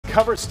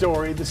cover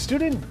story, the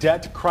student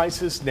debt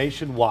crisis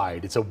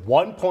nationwide. It's a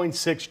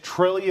 $1.6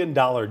 trillion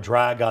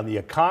drag on the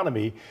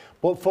economy,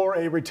 but for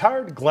a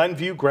retired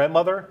Glenview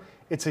grandmother,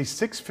 it's a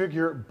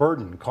six-figure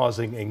burden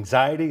causing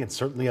anxiety and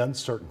certainly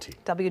uncertainty.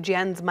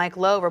 WGN's Mike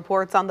Lowe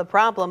reports on the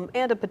problem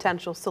and a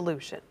potential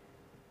solution.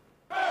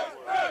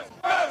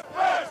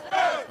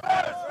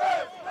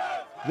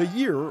 The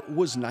year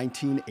was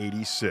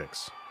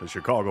 1986. The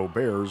Chicago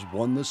Bears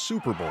won the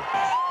Super Bowl.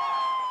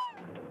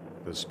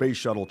 The Space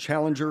Shuttle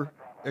Challenger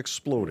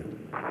exploded.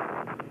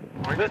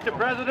 Mr.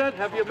 President,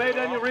 have you made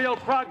any real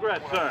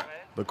progress, sir?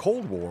 The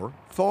Cold War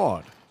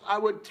thawed. I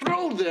would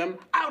throw them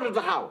out of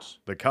the house.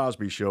 The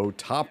Cosby Show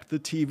topped the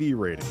TV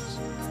ratings.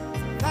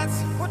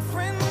 That's what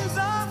friends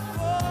are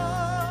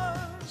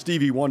for.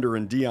 Stevie Wonder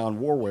and Dionne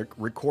Warwick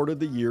recorded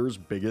the year's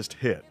biggest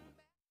hit.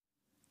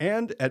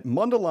 And at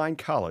Mundelein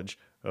College,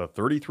 a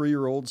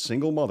 33-year-old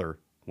single mother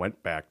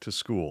went back to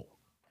school.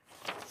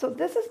 So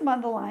this is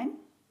Mundelein,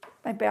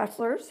 my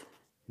bachelor's.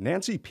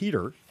 Nancy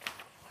Peter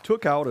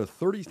took out a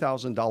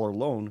 $30,000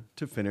 loan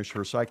to finish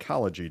her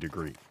psychology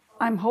degree.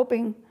 I'm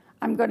hoping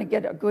I'm going to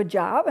get a good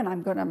job and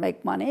I'm going to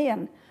make money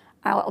and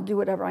I'll do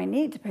whatever I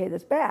need to pay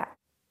this back.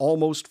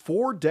 Almost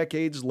 4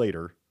 decades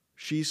later,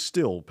 she's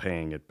still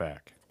paying it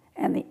back.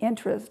 And the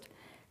interest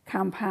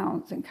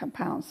compounds and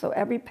compounds. So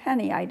every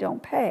penny I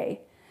don't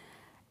pay,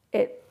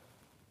 it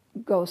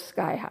goes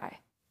sky high.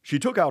 She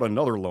took out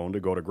another loan to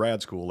go to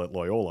grad school at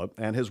Loyola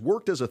and has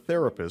worked as a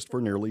therapist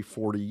for nearly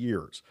 40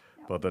 years.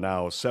 But the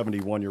now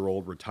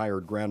 71-year-old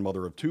retired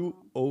grandmother of 2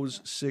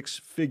 owes 6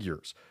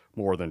 figures,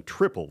 more than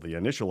triple the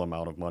initial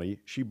amount of money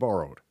she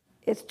borrowed.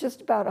 It's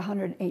just about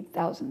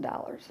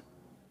 $108,000.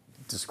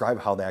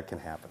 Describe how that can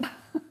happen.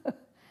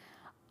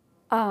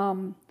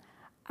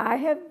 I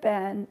have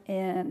been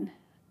in,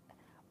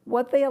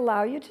 what they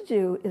allow you to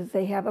do is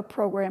they have a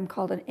program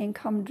called an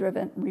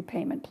income-driven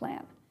repayment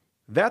plan.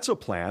 That's a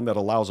plan that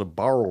allows a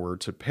borrower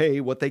to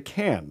pay what they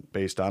can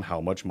based on how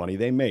much money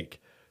they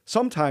make.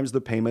 Sometimes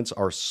the payments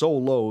are so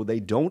low they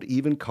don't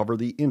even cover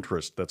the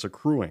interest that's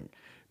accruing,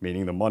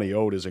 meaning the money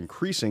owed is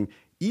increasing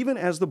even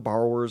as the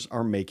borrowers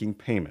are making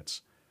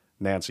payments.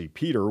 Nancy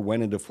Peter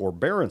went into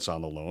forbearance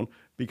on the loan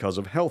because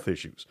of health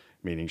issues,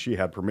 meaning she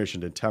had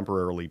permission to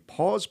temporarily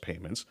pause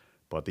payments,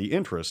 but the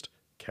interest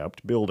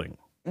kept building.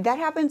 That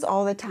happens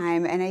all the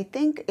time, and I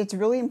think it's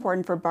really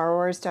important for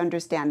borrowers to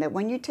understand that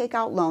when you take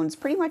out loans,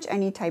 pretty much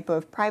any type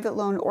of private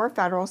loan or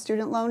federal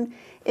student loan,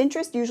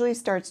 interest usually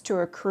starts to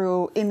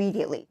accrue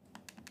immediately.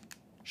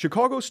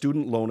 Chicago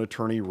student loan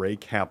attorney Ray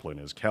Kaplan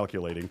is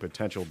calculating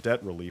potential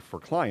debt relief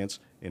for clients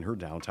in her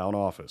downtown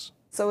office.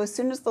 So as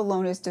soon as the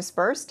loan is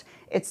dispersed,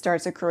 it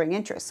starts accruing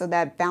interest, so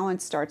that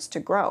balance starts to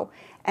grow.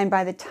 And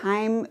by the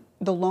time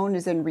the loan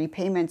is in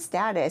repayment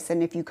status,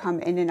 and if you come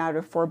in and out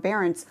of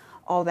forbearance,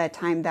 all that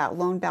time that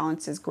loan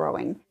balance is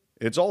growing.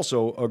 It's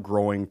also a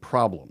growing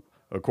problem.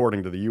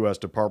 According to the U.S.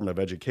 Department of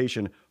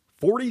Education,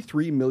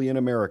 43 million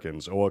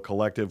Americans owe a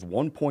collective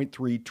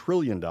 $1.3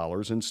 trillion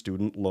in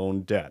student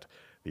loan debt.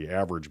 The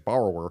average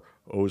borrower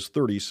owes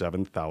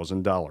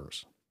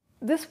 $37,000.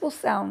 This will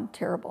sound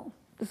terrible.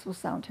 This will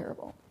sound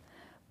terrible.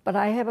 But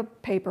I have a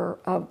paper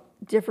of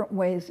different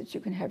ways that you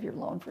can have your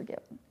loan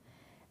forgiven.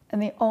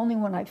 And the only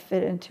one I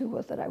fit into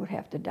was that I would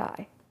have to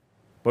die.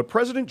 But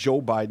President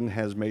Joe Biden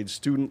has made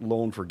student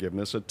loan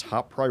forgiveness a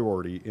top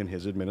priority in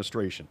his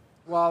administration.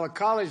 While a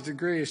college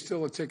degree is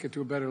still a ticket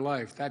to a better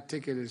life, that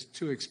ticket is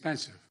too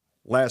expensive.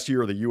 Last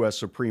year, the U.S.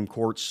 Supreme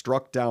Court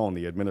struck down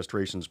the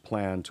administration's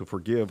plan to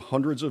forgive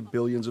hundreds of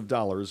billions of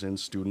dollars in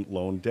student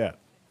loan debt.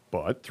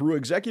 But through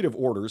executive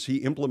orders, he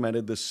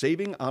implemented the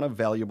Saving on a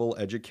Valuable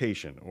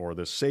Education, or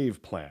the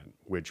SAVE plan,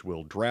 which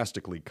will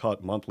drastically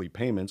cut monthly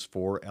payments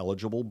for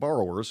eligible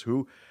borrowers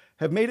who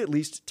have made at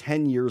least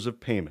 10 years of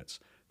payments,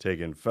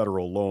 taken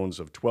federal loans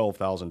of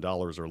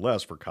 $12,000 or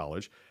less for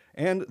college,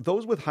 and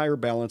those with higher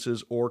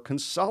balances or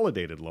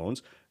consolidated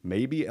loans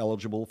may be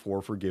eligible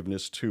for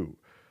forgiveness too.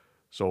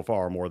 So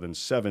far, more than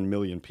 7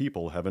 million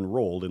people have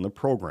enrolled in the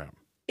program.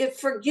 It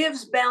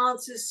forgives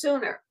balances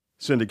sooner.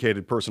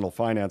 Syndicated personal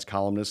finance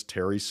columnist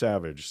Terry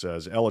Savage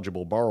says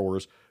eligible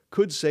borrowers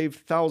could save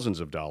thousands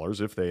of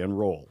dollars if they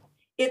enroll.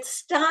 It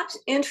stops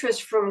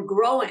interest from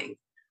growing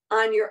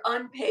on your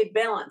unpaid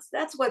balance.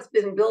 That's what's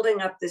been building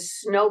up this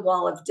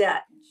snowball of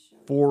debt.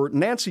 For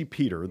Nancy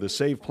Peter, the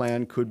SAVE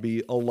plan could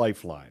be a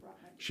lifeline.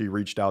 She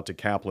reached out to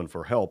Kaplan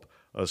for help,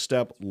 a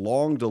step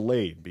long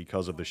delayed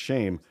because of the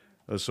shame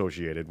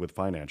associated with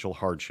financial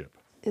hardship.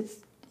 It's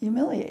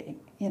humiliating,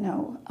 you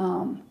know.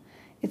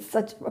 It's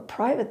such a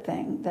private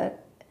thing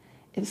that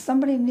if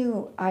somebody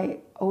knew I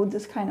owed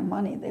this kind of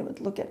money, they would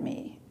look at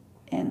me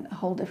in a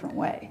whole different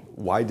way.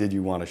 Why did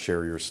you want to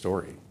share your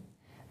story?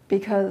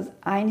 Because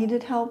I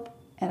needed help,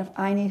 and if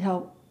I need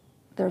help,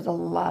 there's a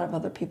lot of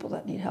other people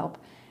that need help.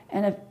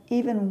 And if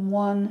even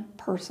one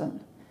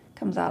person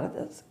comes out of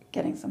this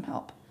getting some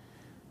help,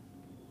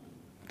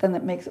 then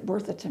that makes it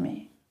worth it to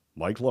me.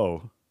 Mike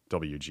Lowe,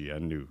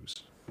 WGN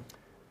News.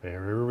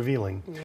 Very revealing.